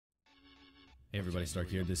Hey everybody, Stark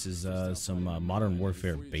here. This is some Modern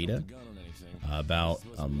Warfare beta. About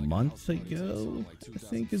a month ago, I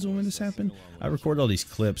think, is when this happened. I recorded all these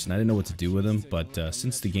clips and I didn't know what to do with them, but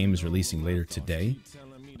since the game is releasing later today,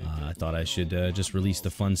 I thought I should just release the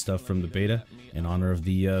fun stuff from the beta in honor of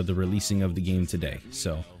the releasing of the game today.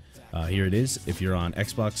 So here it is. If you're on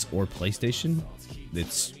Xbox or PlayStation,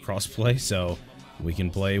 it's cross-play, so we can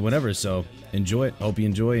play whenever. So enjoy it. Hope you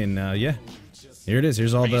enjoy, and yeah. Here it is.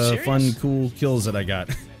 Here's all the fun, cool kills that I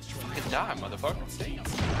got. Fucking die, motherfucker. Damn.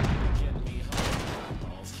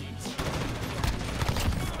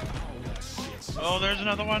 Oh, there's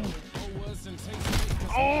another one.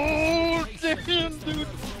 Oh, damn, dude.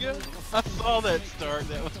 Yeah. I saw that start.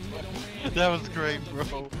 That was great,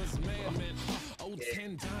 bro.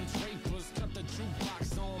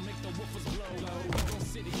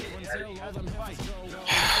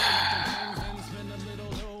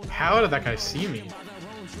 How did that guy see me?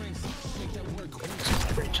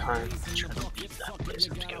 Every time I try to beat that place,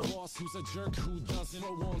 let's go.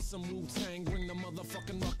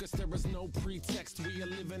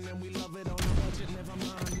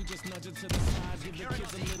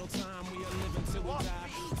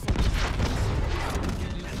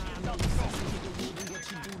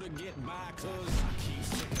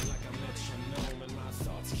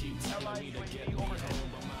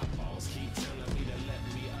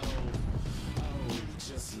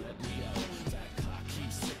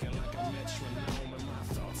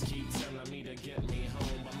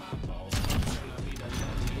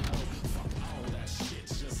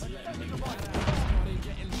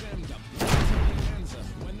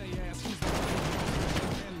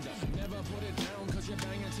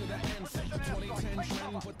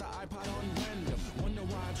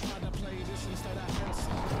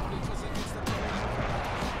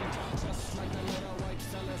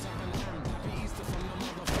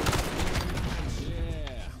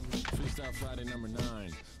 Friday number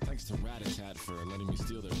 9. Thanks to Ratatat for letting me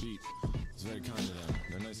steal their beat. It's very kind of them.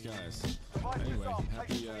 They're nice guys. Anyway,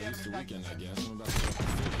 happy Easter weekend, I guess. I'm about to go up the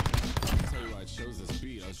city. I'll tell you why I chose this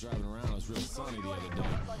beat. I was driving around. It was real sunny the other day.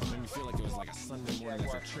 It made me feel like it was like a Sunday morning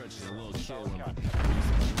after church as a little kid when my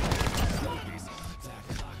that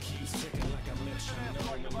clock keeps ticking like a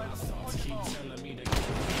metronome, and my thoughts keep telling me to keep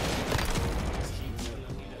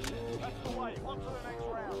telling me to live. That's the way. On to the next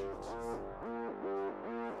round.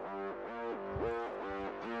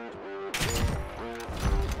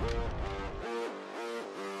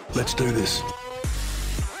 Let's do this.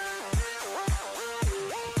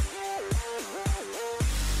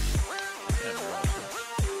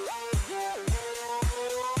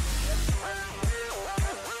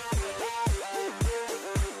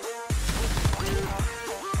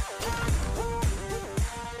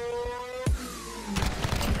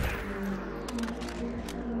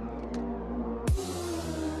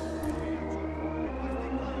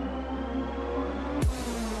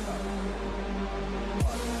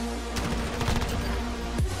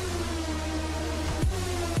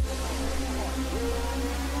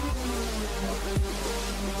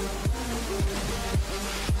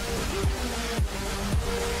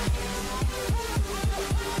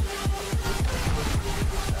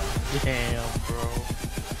 Damn, bro.